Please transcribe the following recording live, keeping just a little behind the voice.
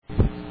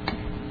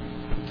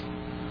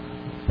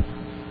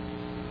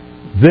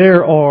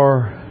There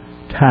are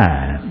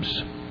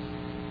times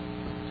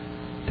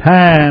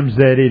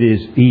that it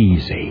is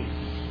easy,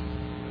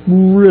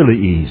 really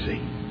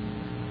easy,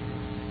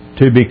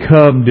 to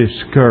become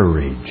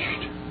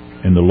discouraged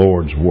in the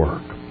Lord's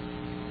work.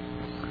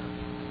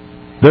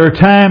 There are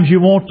times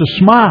you want to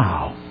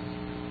smile,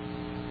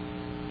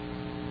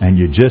 and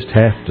you just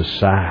have to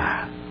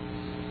sigh.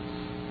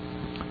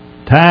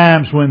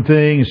 Times when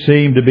things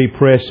seem to be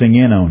pressing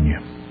in on you.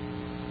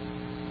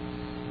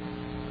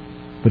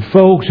 But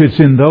folks, it's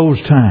in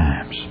those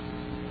times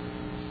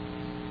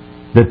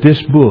that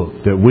this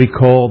book that we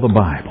call the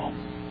Bible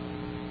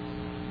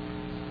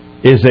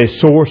is a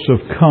source of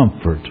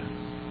comfort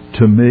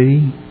to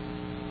me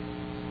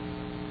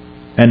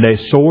and a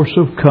source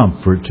of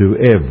comfort to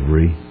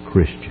every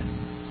Christian.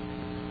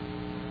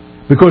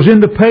 Because in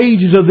the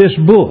pages of this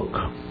book,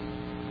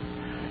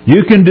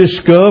 you can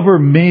discover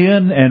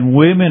men and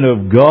women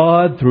of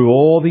God through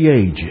all the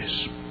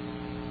ages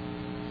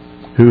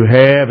who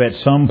have at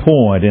some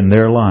point in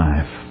their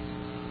life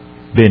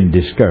been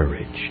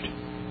discouraged.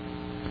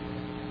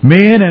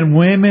 Men and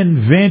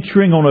women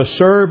venturing on a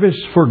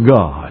service for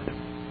God,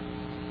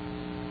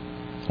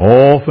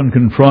 often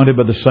confronted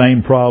by the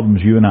same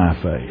problems you and I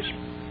face.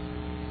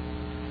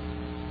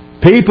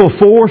 People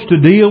forced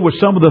to deal with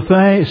some of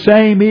the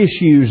same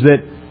issues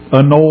that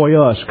annoy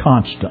us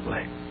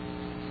constantly.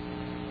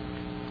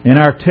 In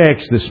our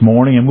text this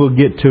morning, and we'll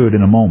get to it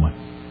in a moment,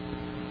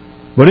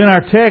 but in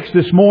our text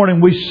this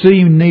morning we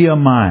see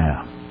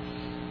Nehemiah,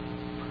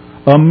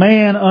 a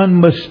man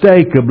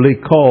unmistakably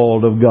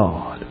called of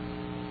God.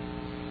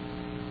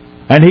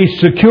 And he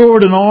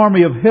secured an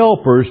army of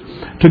helpers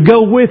to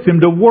go with him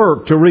to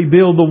work to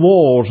rebuild the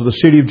walls of the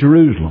city of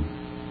Jerusalem.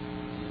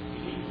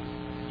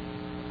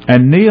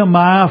 And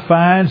Nehemiah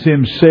finds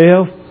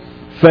himself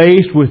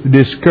faced with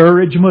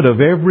discouragement of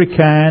every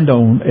kind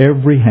on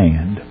every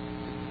hand.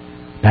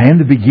 Now, in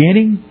the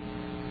beginning,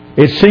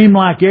 it seemed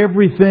like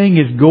everything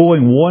is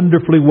going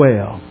wonderfully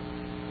well.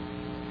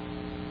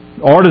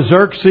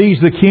 Artaxerxes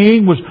the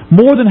king was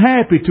more than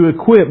happy to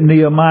equip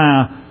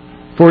Nehemiah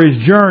for his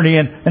journey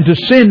and to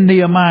send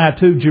Nehemiah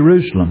to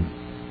Jerusalem.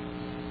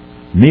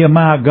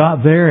 Nehemiah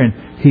got there and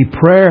he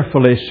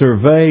prayerfully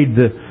surveyed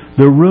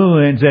the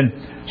ruins, and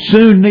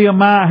soon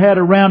Nehemiah had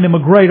around him a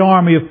great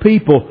army of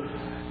people,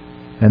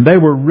 and they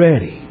were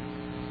ready.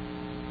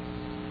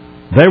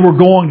 They were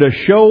going to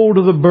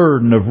shoulder the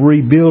burden of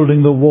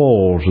rebuilding the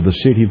walls of the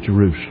city of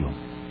Jerusalem.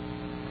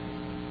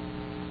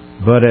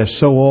 But as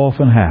so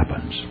often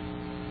happens,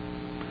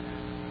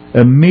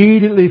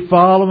 immediately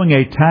following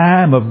a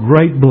time of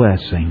great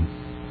blessing,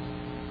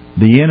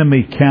 the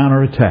enemy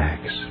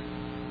counterattacks.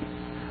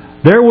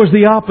 There was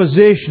the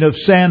opposition of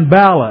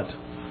Sanballat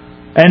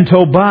and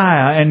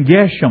Tobiah and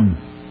Geshem,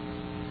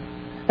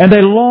 and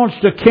they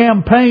launched a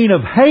campaign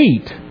of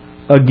hate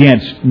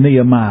against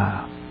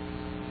Nehemiah.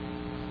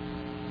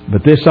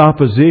 But this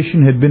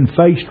opposition had been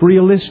faced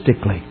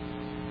realistically.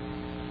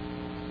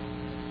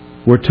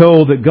 We're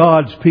told that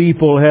God's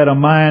people had a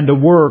mind to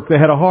work, they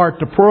had a heart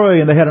to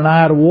pray, and they had an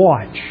eye to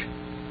watch.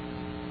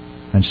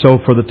 And so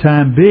for the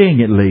time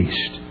being at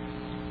least,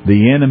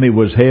 the enemy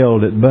was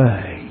held at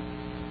bay.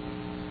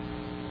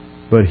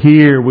 But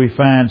here we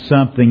find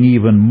something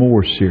even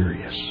more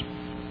serious.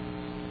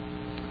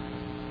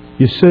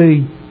 You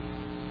see,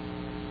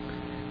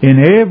 in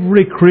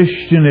every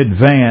Christian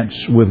advance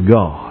with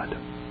God,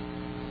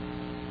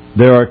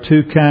 there are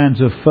two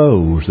kinds of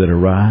foes that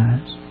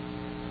arise.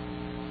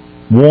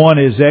 One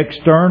is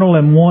external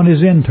and one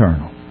is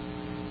internal.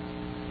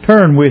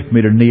 Turn with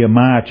me to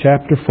Nehemiah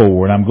chapter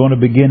 4, and I'm going to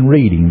begin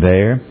reading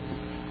there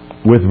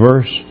with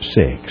verse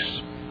 6.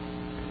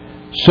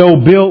 So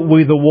built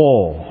we the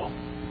wall,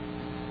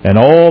 and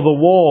all the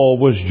wall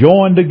was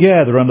joined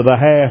together unto the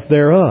half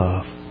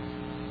thereof,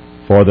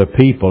 for the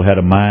people had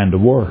a mind to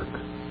work.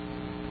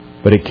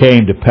 But it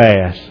came to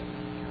pass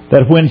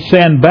that when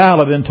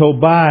Sanballat and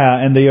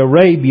Tobiah and the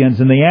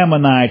Arabians and the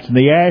Ammonites and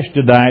the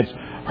Ashdodites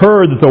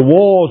heard that the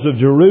walls of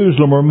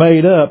Jerusalem were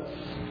made up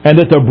and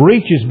that the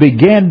breaches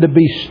began to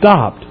be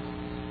stopped,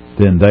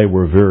 then they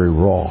were very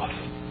wroth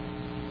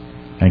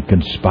and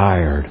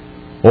conspired,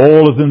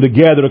 all of them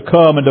together, to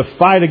come and to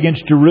fight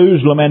against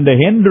Jerusalem and to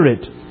hinder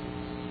it.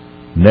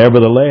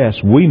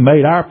 Nevertheless, we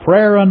made our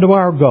prayer unto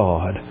our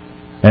God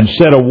and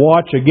set a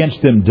watch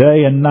against them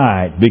day and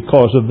night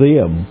because of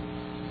them.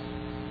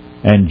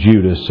 And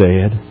Judah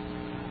said,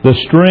 the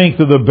strength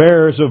of the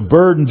bearers of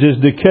burdens is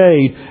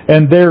decayed,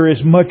 and there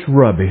is much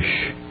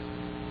rubbish,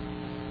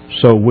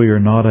 so we are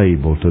not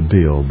able to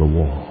build the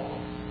wall.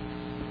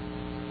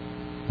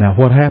 Now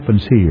what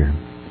happens here,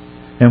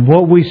 and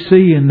what we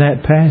see in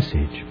that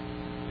passage,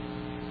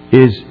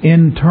 is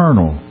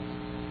internal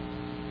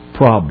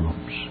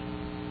problems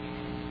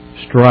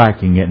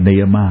striking at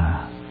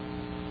Nehemiah.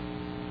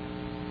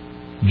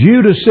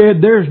 Judah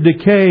said there's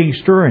decaying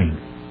strength.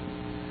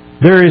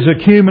 There is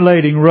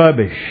accumulating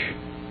rubbish,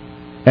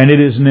 and it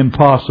is an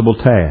impossible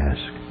task.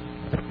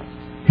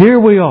 Here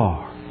we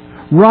are,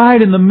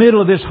 right in the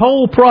middle of this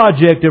whole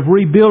project of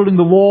rebuilding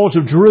the walls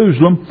of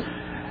Jerusalem,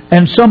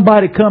 and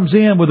somebody comes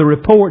in with a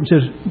report and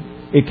says,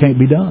 it can't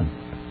be done.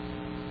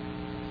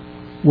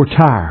 We're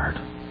tired.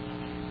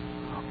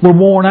 We're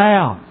worn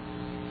out.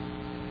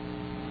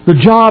 The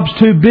job's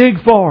too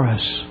big for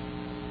us.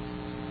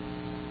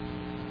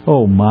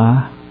 Oh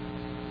my.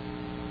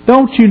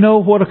 Don't you know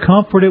what a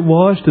comfort it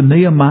was to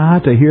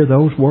Nehemiah to hear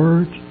those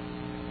words?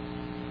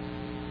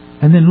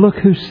 And then look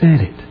who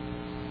said it.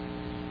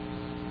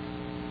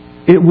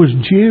 It was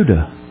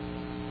Judah,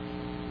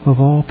 of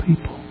all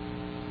people.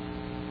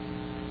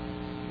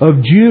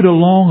 Of Judah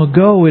long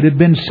ago it had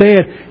been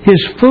said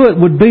his foot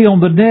would be on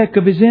the neck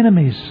of his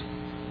enemies.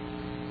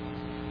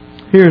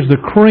 Here's the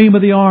cream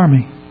of the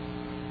army,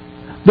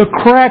 the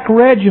crack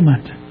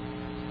regiment,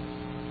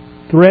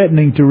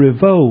 threatening to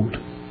revolt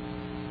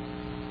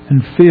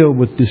and filled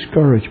with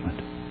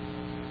discouragement.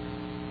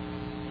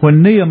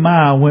 When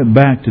Nehemiah went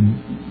back to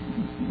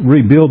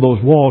rebuild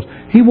those walls,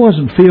 he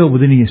wasn't filled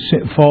with any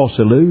false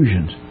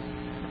illusions.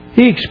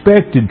 He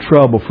expected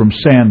trouble from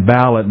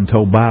Sanballat and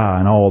Tobiah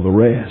and all the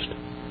rest.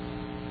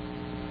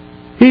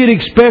 He had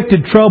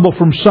expected trouble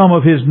from some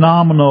of his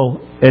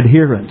nominal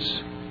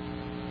adherents.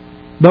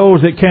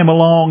 Those that came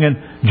along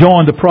and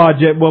joined the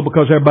project, well,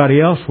 because everybody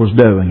else was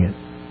doing it.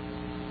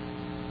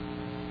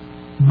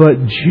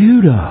 But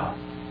Judah,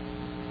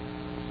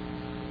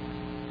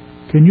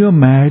 can you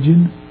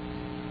imagine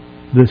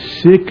the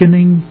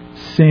sickening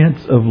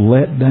sense of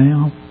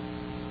letdown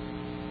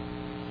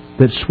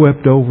that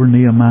swept over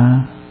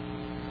Nehemiah?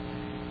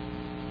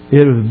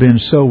 It would have been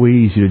so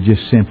easy to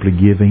just simply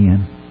give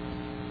in.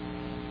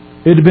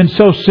 It would have been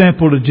so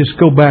simple to just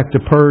go back to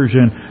Persia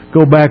and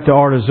go back to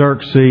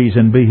Artaxerxes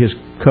and be his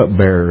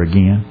cupbearer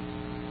again.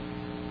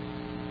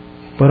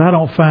 But I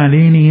don't find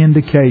any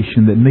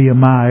indication that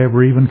Nehemiah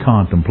ever even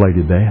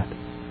contemplated that.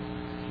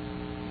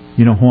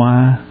 You know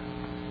why?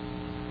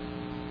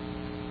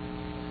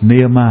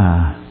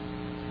 Nehemiah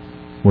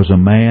was a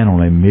man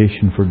on a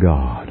mission for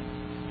God.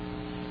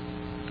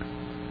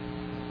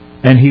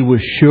 And he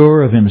was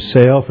sure of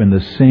himself in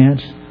the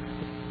sense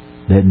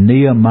that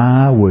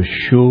Nehemiah was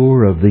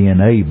sure of the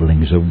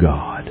enablings of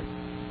God.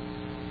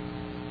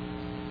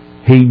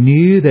 He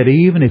knew that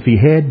even if he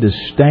had to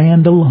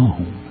stand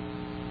alone,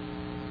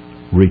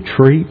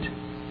 retreat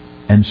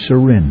and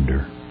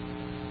surrender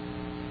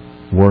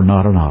were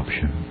not an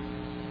option.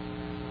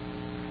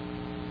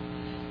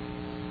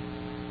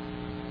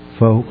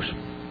 Folks,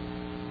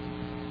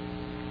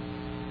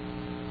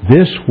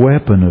 this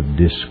weapon of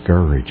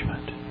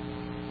discouragement,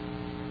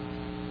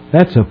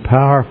 that's a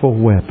powerful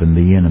weapon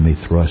the enemy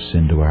thrusts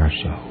into our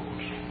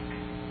souls.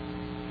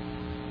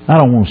 I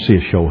don't want to see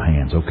a show of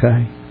hands,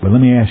 okay? But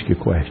let me ask you a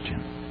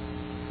question.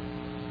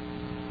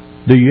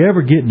 Do you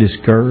ever get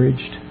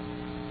discouraged?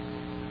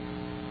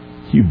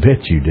 You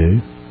bet you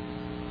do.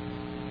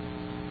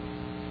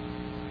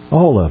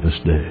 All of us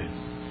do.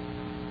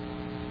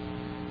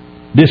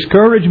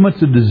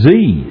 Discouragement's a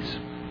disease.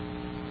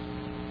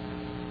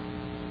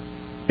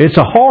 It's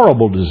a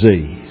horrible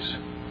disease.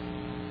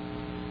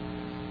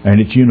 And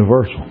it's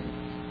universal.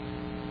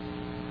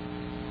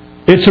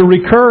 It's a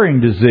recurring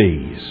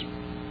disease.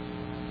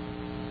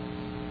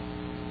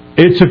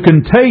 It's a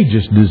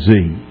contagious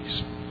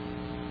disease.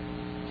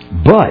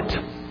 But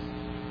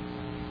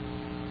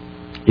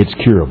it's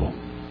curable.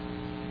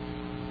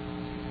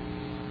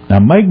 Now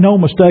make no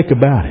mistake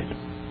about it.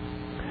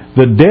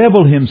 The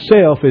devil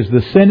himself is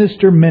the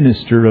sinister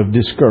minister of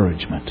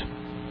discouragement.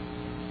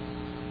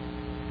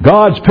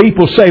 God's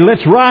people say,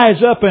 let's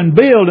rise up and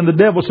build. And the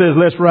devil says,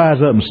 let's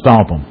rise up and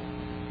stomp them.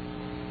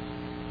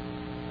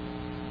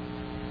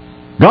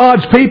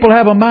 God's people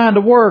have a mind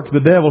to work. The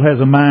devil has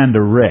a mind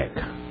to wreck.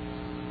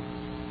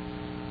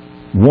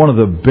 One of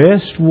the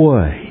best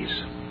ways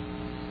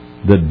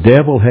the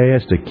devil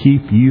has to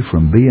keep you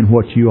from being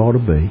what you ought to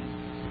be,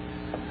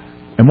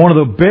 and one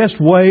of the best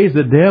ways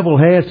the devil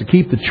has to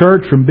keep the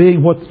church from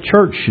being what the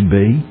church should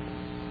be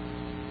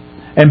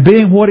and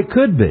being what it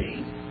could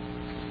be,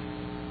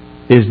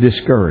 is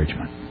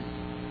discouragement.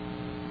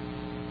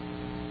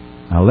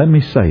 Now let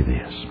me say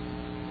this.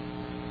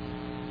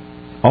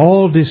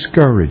 All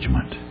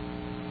discouragement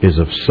is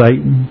of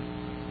Satan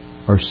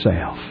or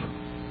self.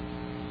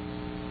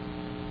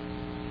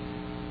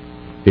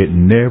 It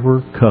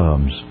never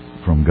comes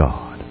from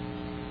God.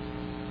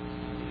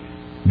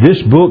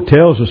 This book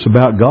tells us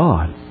about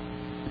God,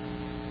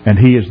 and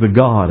He is the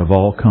God of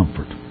all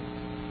comfort.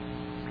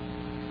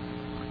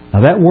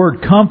 Now that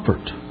word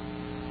comfort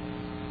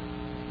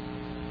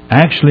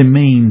actually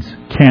means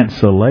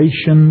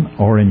cancellation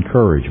or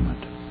encouragement.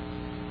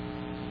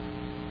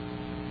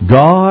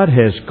 God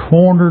has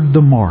cornered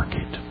the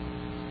market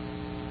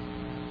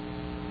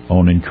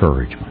on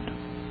encouragement.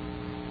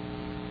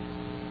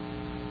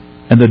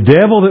 And the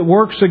devil that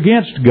works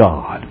against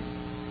God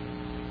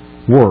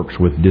works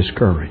with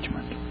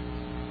discouragement.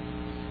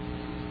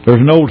 There's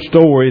an old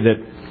story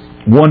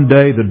that one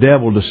day the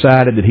devil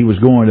decided that he was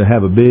going to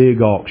have a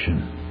big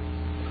auction.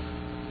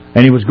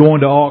 And he was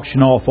going to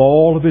auction off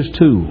all of his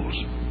tools.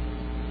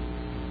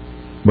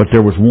 But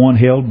there was one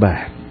held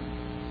back.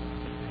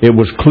 It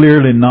was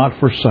clearly not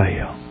for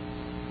sale.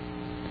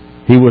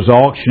 He was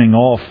auctioning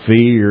off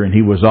fear, and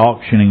he was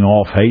auctioning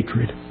off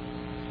hatred.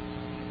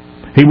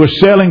 He was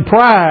selling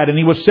pride, and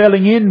he was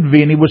selling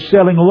envy, and he was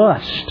selling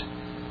lust.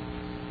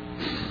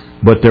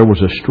 But there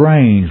was a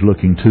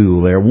strange-looking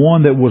tool there,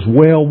 one that was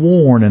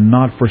well-worn and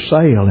not for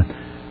sale. And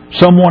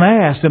someone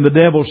asked, and the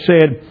devil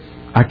said,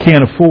 I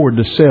can't afford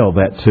to sell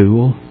that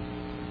tool.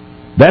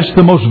 That's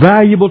the most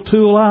valuable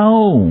tool I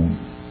own.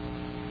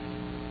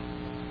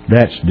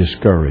 That's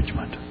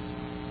discouragement.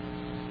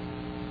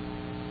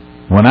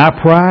 When I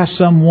pry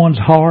someone's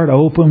heart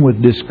open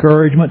with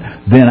discouragement,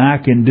 then I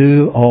can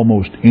do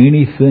almost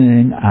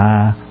anything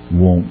I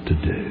want to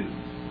do.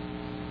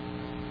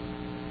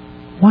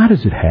 Why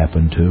does it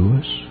happen to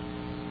us?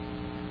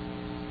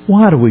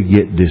 Why do we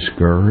get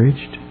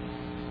discouraged?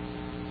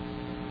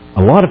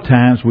 A lot of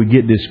times we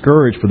get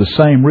discouraged for the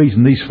same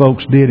reason these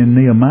folks did in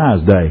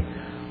Nehemiah's day.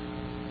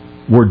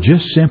 We're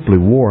just simply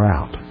wore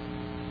out.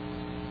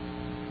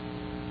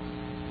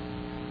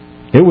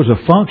 It was a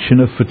function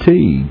of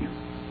fatigue.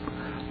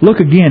 Look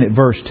again at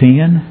verse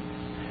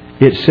 10.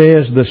 It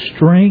says, the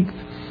strength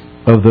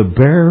of the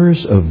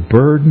bearers of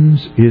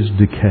burdens is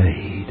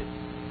decayed.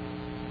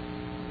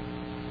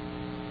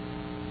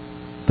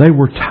 They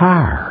were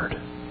tired.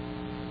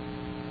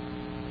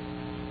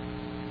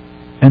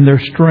 And their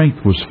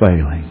strength was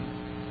failing.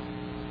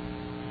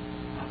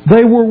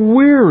 They were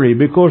weary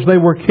because they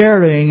were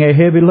carrying a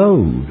heavy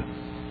load.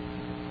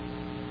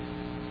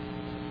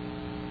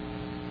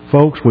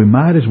 Folks, we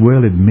might as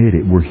well admit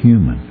it. We're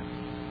human.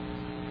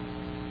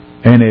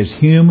 And as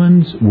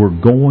humans, we're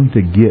going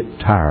to get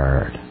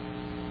tired.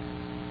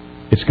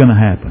 It's going to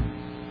happen.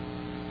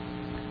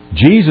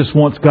 Jesus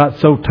once got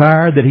so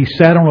tired that he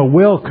sat on a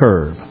well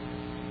curb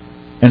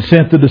and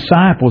sent the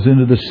disciples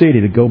into the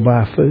city to go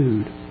buy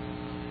food.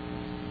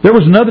 There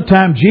was another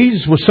time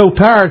Jesus was so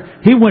tired,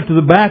 he went to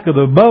the back of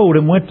the boat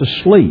and went to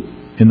sleep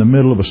in the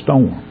middle of a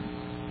storm.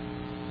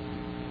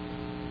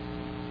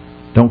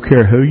 Don't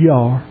care who you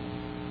are.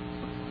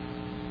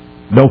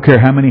 Don't care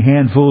how many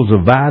handfuls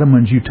of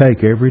vitamins you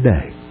take every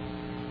day.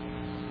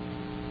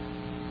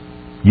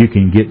 You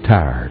can get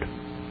tired.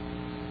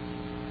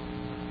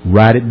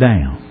 Write it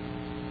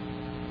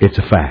down. It's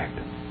a fact.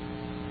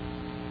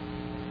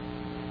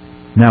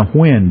 Now,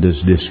 when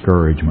does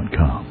discouragement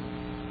come?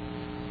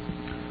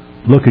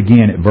 Look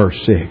again at verse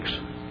 6.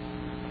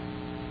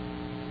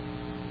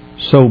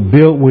 So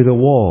built we the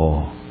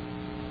wall,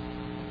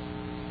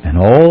 and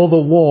all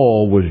the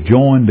wall was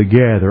joined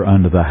together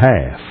unto the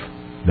half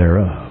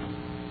thereof.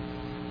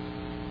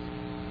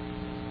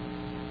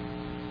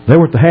 They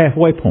were at the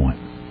halfway point.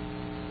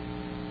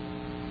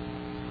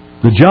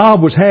 The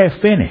job was half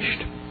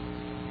finished.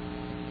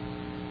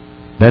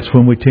 That's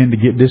when we tend to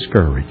get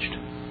discouraged.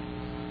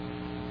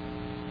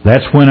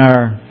 That's when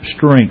our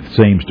strength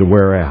seems to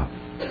wear out.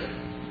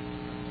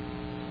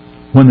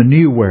 When the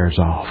new wears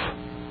off,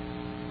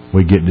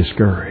 we get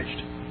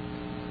discouraged.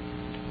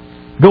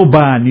 Go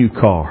buy a new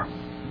car.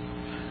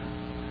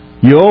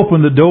 You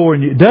open the door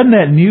and doesn't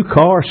that new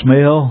car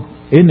smell?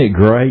 Isn't it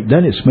great?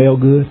 Doesn't it smell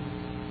good?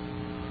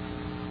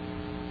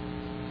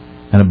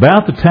 And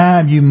about the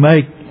time you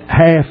make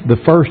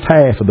the first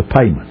half of the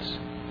payments,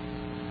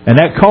 and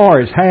that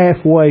car is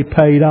halfway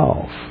paid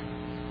off,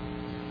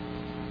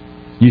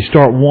 you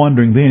start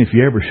wondering then if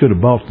you ever should have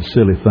bought the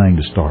silly thing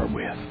to start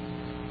with.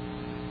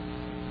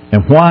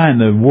 And why in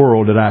the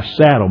world did I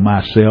saddle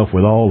myself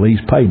with all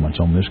these payments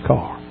on this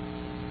car?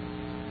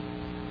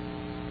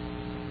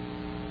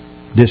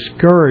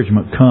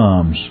 Discouragement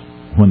comes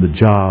when the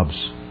job's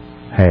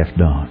half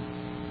done.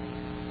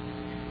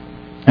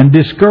 And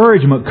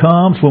discouragement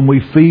comes when we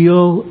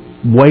feel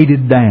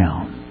weighted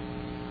down.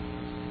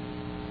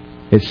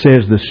 It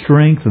says the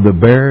strength of the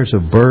bearers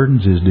of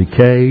burdens is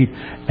decayed,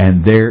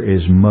 and there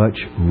is much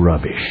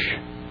rubbish.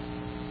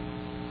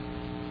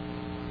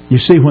 You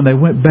see, when they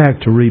went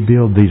back to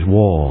rebuild these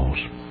walls,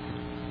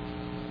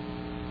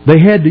 they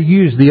had to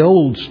use the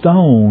old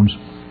stones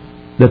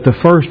that the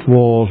first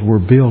walls were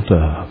built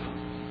of.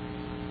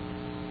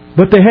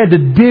 But they had to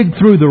dig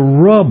through the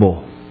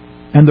rubble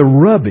and the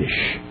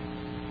rubbish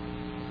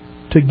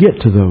to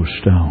get to those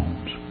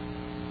stones.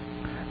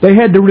 They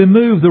had to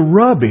remove the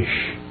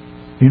rubbish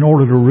in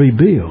order to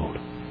rebuild.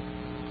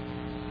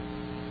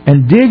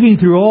 And digging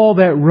through all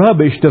that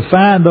rubbish to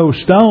find those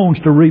stones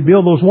to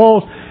rebuild those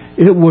walls,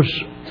 it was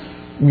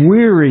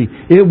weary.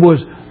 It was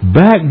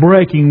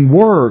back-breaking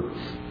work.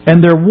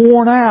 And they're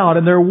worn out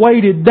and they're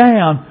weighted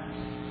down.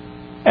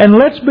 And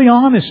let's be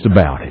honest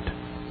about it.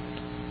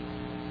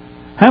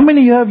 How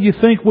many of you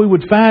think we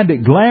would find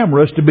it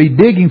glamorous to be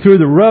digging through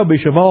the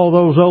rubbish of all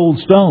those old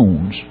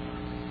stones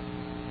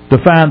to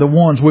find the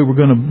ones we were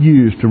going to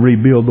use to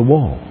rebuild the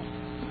wall?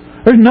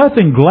 There's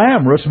nothing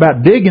glamorous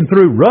about digging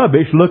through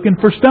rubbish looking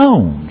for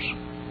stones.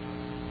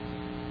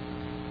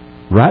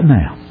 Right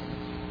now,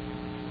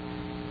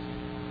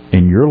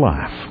 in your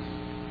life,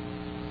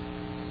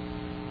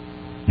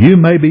 you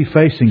may be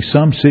facing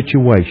some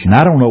situation.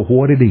 I don't know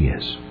what it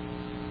is.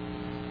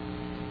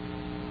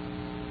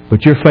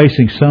 But you're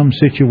facing some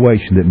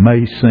situation that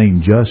may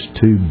seem just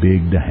too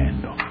big to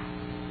handle.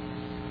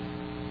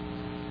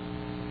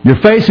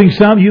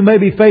 You may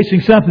be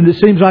facing something that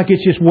seems like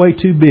it's just way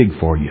too big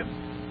for you.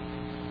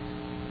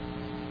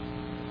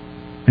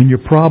 And your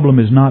problem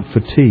is not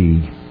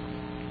fatigue.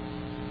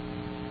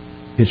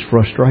 It's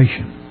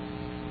frustration.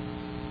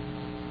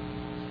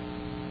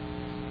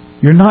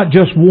 You're not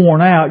just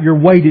worn out, you're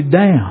weighted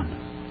down.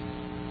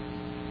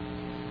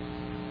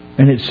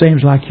 And it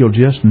seems like you'll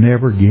just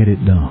never get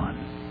it done.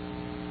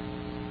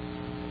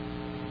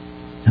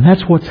 And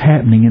that's what's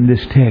happening in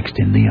this text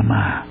in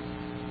Nehemiah.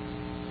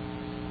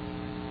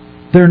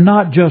 They're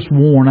not just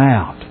worn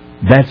out.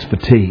 That's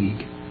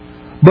fatigue.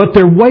 But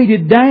they're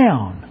weighted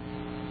down.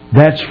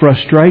 That's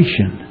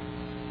frustration.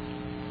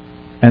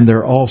 And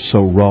they're also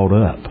wrought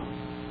up.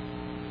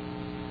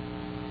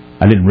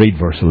 I didn't read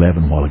verse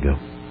 11 a while ago.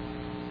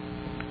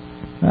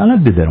 I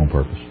did that on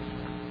purpose.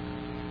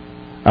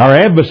 Our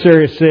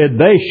adversary said,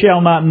 "They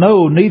shall not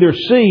know, neither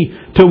see,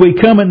 till we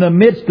come in the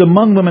midst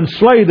among them and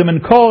slay them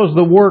and cause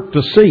the work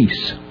to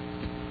cease."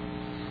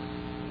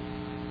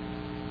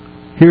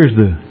 Here's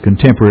the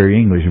contemporary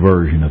English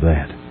version of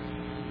that.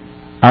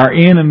 Our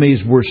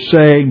enemies were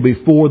saying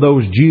before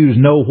those Jews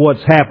know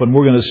what's happened,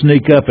 we're going to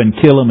sneak up and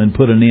kill them and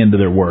put an end to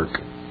their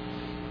work.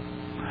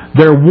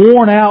 They're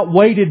worn out,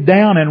 weighted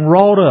down, and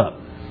wrought up.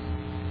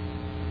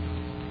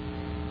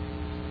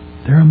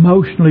 They're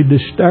emotionally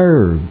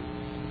disturbed.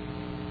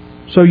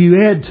 So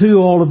you add to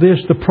all of this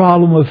the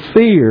problem of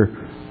fear.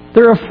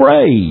 They're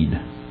afraid.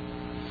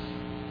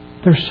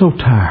 They're so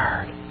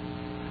tired.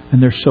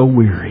 And they're so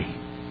weary.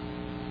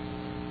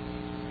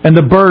 And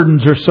the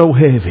burdens are so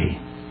heavy.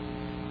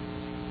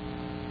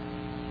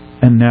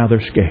 And now they're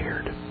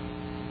scared.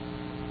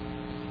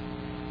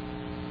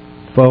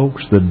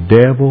 Folks, the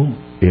devil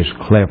is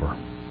clever.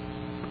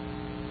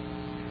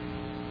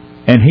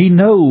 And he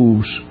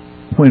knows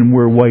when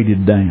we're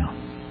weighted down.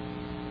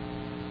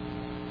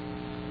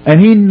 And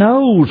he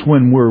knows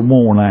when we're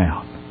worn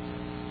out.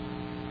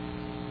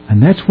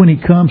 And that's when he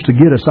comes to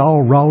get us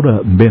all wrought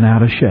up and bent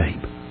out of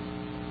shape.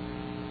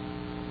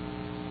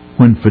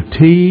 When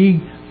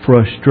fatigue,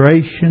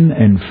 frustration,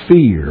 and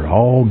fear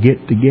all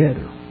get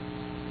together.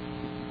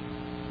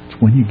 It's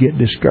when you get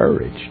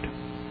discouraged.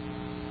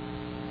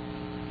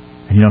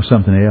 And you know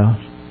something else?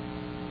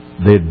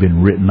 They'd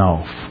been written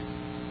off.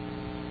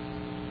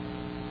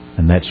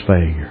 And that's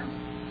failure.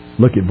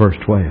 Look at verse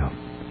 12.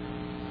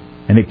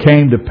 "And it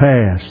came to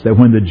pass that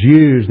when the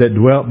Jews that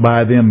dwelt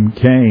by them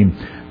came,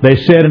 they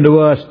said unto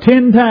us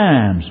 10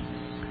 times,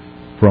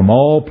 From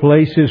all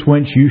places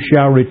whence you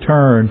shall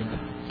return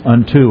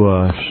unto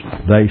us,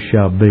 they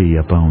shall be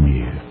upon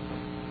you."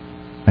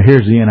 Now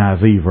here's the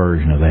NIV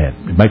version of that.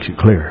 It makes it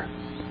clear.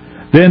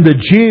 "Then the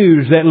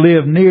Jews that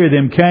lived near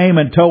them came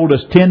and told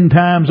us 10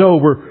 times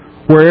over,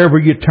 Wherever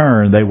you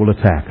turn, they will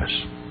attack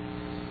us."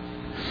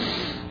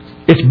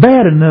 It's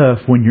bad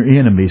enough when your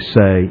enemies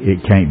say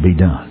it can't be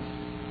done.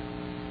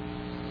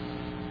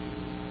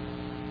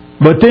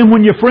 But then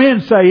when your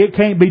friends say it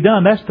can't be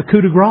done, that's the coup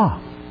de grace.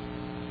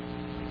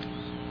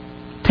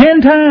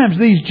 10 times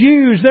these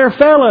Jews, their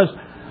fellas,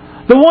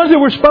 the ones that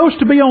were supposed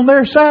to be on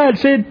their side,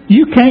 said,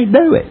 "You can't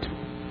do it."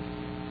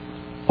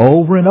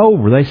 Over and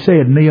over they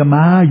said,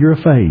 "Nehemiah, you're a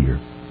failure.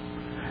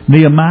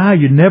 Nehemiah,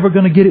 you're never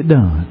going to get it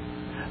done."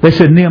 They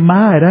said,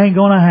 "Nehemiah, it ain't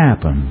going to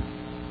happen."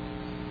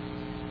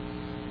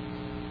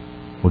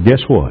 Well,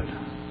 guess what?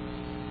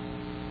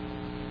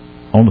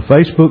 On the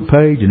Facebook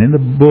page and in the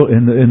book,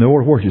 in the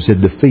order of worship, it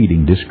said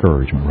defeating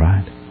discouragement,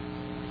 right?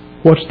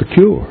 What's the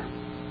cure?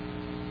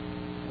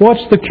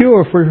 What's the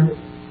cure for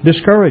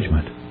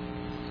discouragement?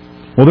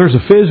 Well, there's a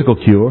physical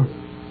cure.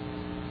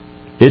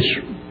 It's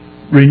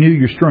renew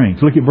your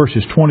strength. Look at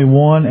verses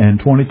 21 and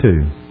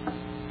 22.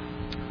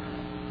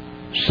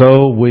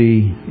 "So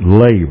we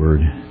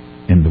labored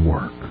in the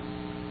work."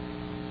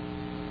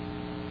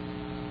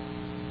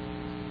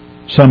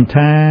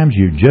 Sometimes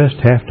you just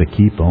have to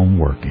keep on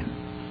working.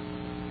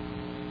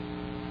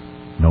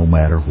 No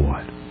matter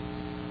what.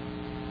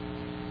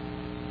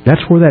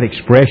 That's where that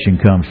expression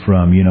comes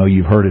from. You know,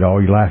 you've heard it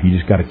all your life. You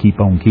just got to keep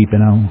on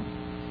keeping on.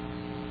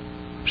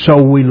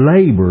 So we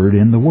labored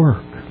in the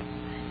work.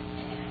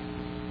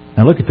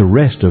 Now look at the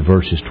rest of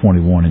verses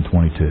 21 and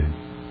 22.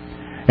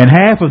 "And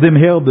half of them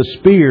held the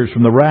spears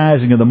from the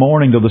rising of the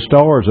morning till the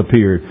stars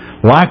appeared.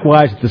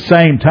 Likewise at the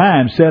same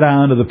time said I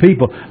unto the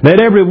people, Let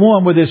every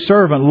one with his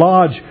servant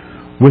lodge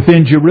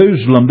within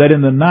Jerusalem, that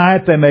in the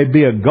night they may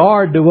be a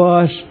guard to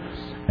us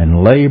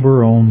and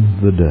labor on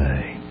the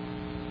day."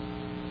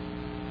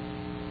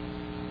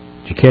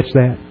 Did you catch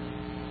that?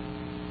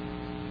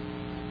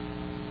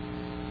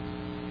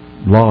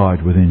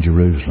 Lodge within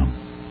Jerusalem.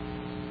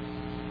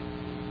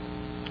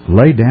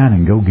 Lay down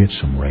and go get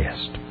some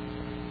rest.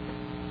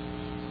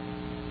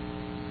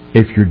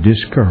 If you're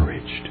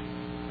discouraged.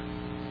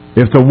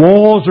 If the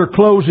walls are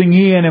closing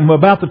in, and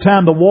about the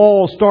time the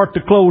walls start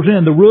to close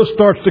in, the roof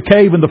starts to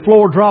cave and the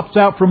floor drops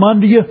out from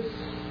under you,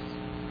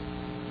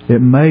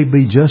 it may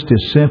be just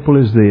as simple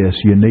as this.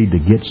 You need to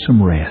get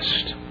some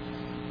rest.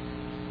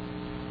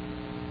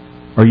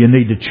 Or you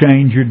need to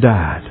change your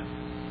diet.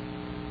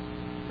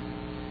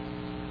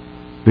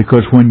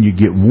 Because when you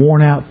get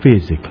worn out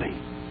physically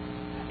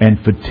and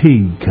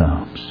fatigue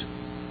comes,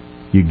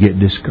 you get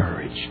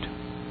discouraged.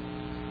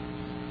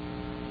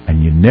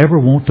 And you never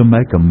want to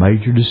make a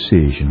major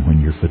decision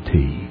when you're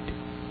fatigued.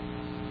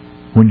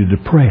 When you're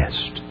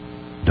depressed,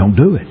 don't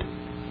do it.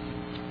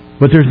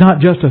 But there's not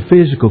just a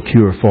physical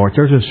cure for it,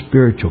 there's a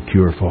spiritual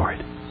cure for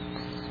it.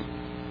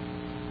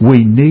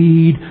 We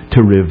need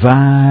to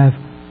revive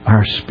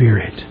our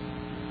spirit.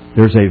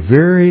 There's a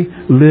very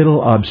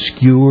little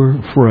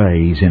obscure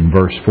phrase in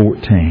verse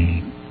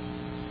 14.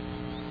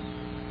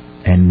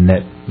 And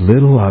that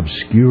little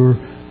obscure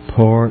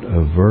part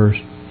of verse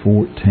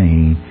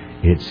 14,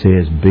 it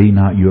says, "Be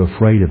not you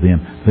afraid of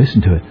them."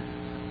 Listen to it.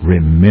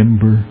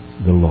 Remember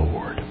the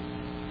Lord.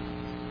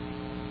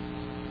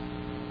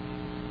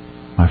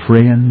 My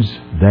friends,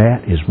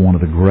 that is one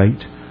of the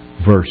great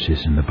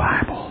verses in the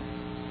Bible.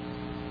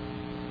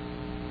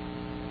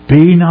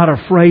 Be not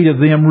afraid of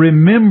them.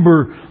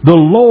 Remember the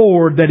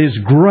Lord that is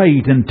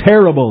great and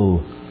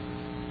terrible.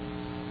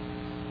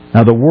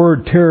 Now the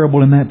word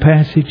terrible in that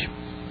passage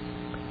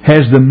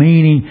has the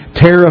meaning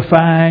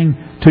terrifying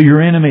to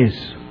your enemies.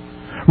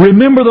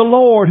 Remember the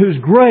Lord who's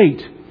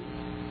great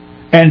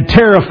and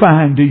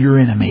terrifying to your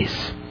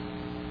enemies.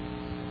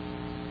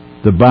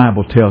 The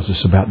Bible tells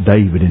us about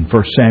David in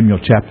 1 Samuel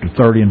chapter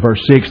 30 and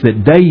verse 6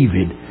 that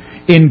David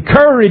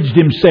encouraged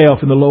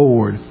himself in the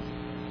Lord.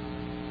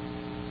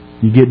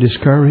 You get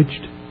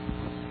discouraged?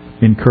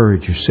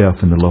 Encourage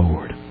yourself in the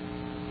Lord.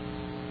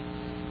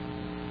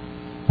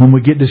 When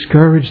we get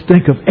discouraged,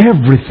 think of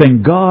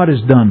everything God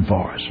has done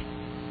for us.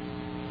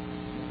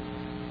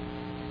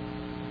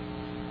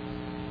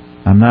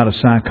 I'm not a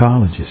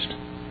psychologist.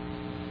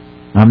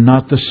 I'm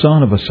not the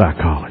son of a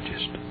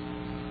psychologist.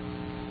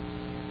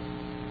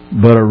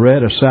 But I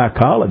read a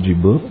psychology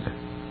book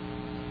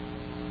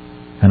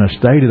and I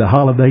stayed at the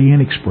Holiday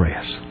Inn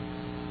Express.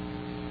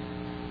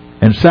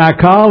 And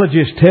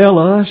psychologists tell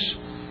us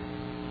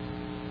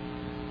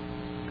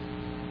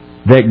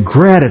that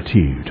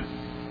gratitude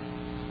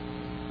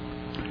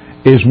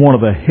is one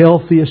of the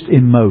healthiest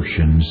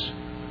emotions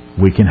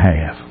we can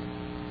have.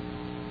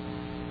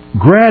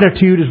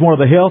 Gratitude is one of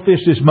the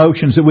healthiest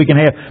emotions that we can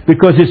have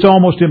because it's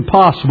almost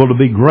impossible to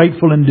be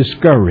grateful and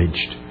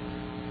discouraged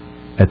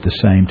at the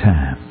same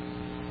time.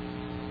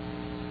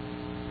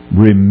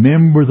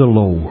 Remember the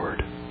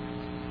Lord.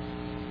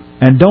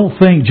 And don't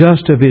think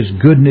just of His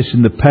goodness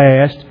in the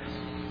past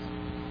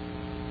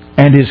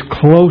and His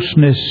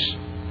closeness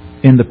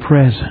in the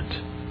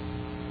present.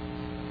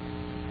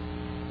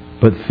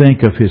 But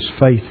think of His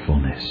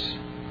faithfulness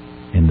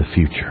in the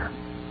future.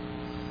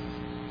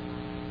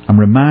 I'm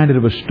reminded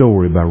of a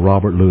story by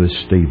Robert Louis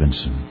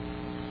Stevenson.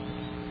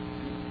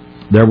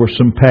 There were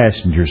some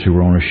passengers who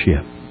were on a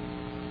ship.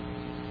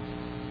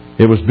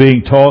 It was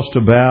being tossed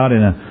about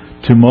in a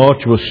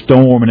tumultuous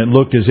storm, and it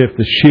looked as if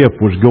the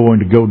ship was going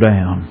to go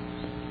down.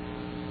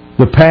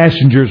 The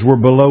passengers were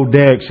below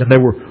decks, and they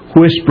were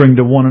whispering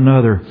to one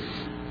another,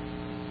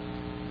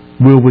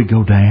 "Will we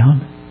go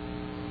down?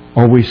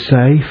 Are we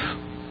safe?"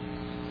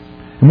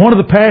 And one of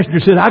the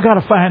passengers said, "I got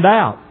to find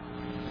out."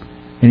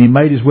 And he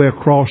made his way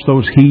across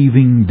those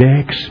heaving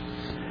decks.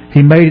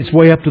 He made his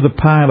way up to the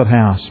pilot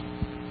house.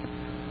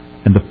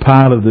 And the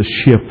pilot of the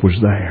ship was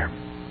there.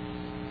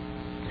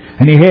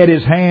 And he had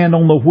his hand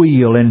on the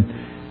wheel, and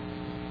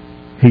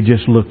he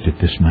just looked at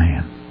this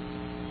man.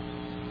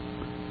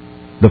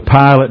 The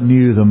pilot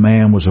knew the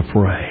man was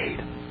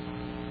afraid.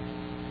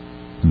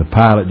 And the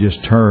pilot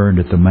just turned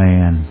at the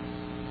man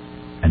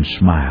and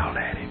smiled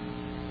at him.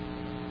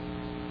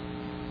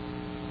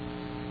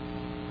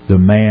 The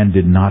man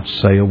did not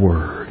say a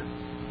word.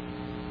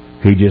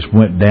 He just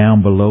went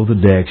down below the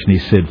decks and he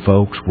said,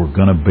 "Folks, we're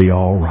going to be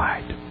all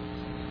right.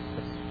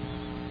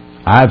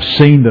 I've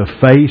seen the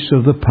face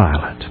of the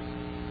pilot."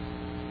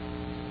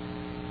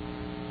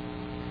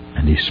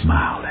 And he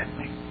smiled at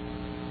me.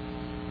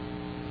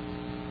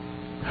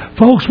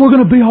 "Folks, we're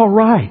going to be all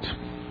right.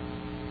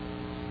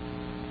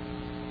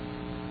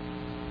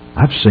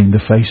 I've seen the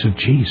face of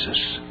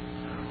Jesus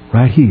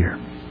right here."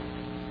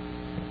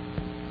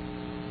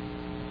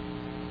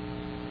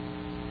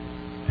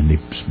 And he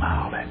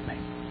smiled at me.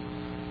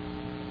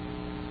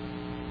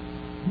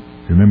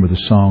 Remember the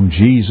song,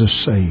 "Jesus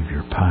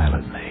Savior,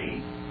 pilot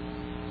me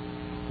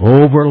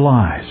over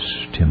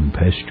life's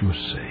tempestuous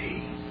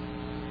sea.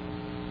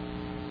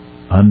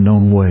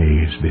 Unknown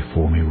waves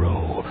before me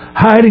roll,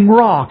 hiding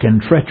rock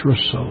and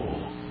treacherous soul.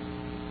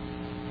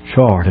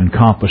 Chart and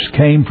compass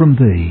came from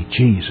Thee,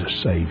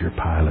 Jesus Savior,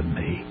 pilot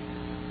me."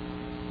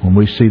 When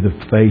we see the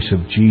face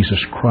of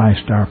Jesus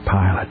Christ, our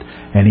pilot,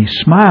 and He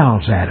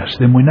smiles at us,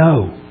 then we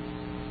know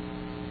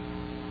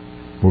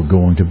we're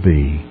going to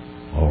be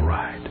all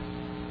right.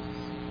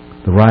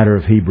 The writer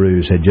of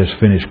Hebrews had just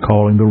finished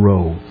calling the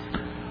roll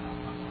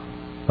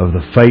of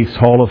the Faith's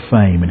Hall of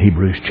Fame in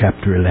Hebrews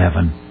chapter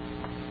 11.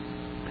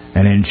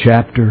 And in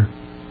chapter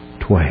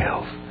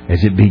 12,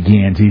 as it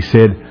begins, he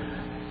said,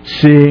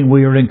 "Seeing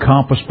we are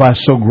encompassed by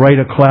so great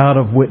a cloud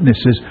of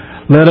witnesses,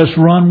 let us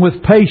run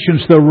with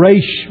patience the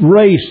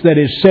race that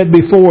is set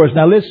before us."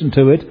 Now listen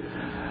to it.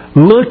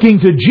 "Looking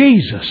to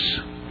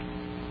Jesus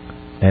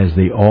as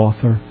the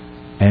author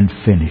and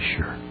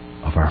finisher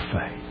of our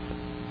faith."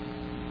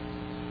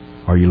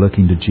 Are you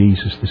looking to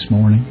Jesus this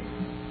morning?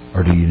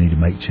 Or do you need to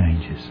make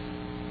changes?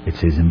 It's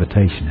His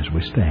invitation as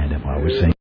we stand and while we sing.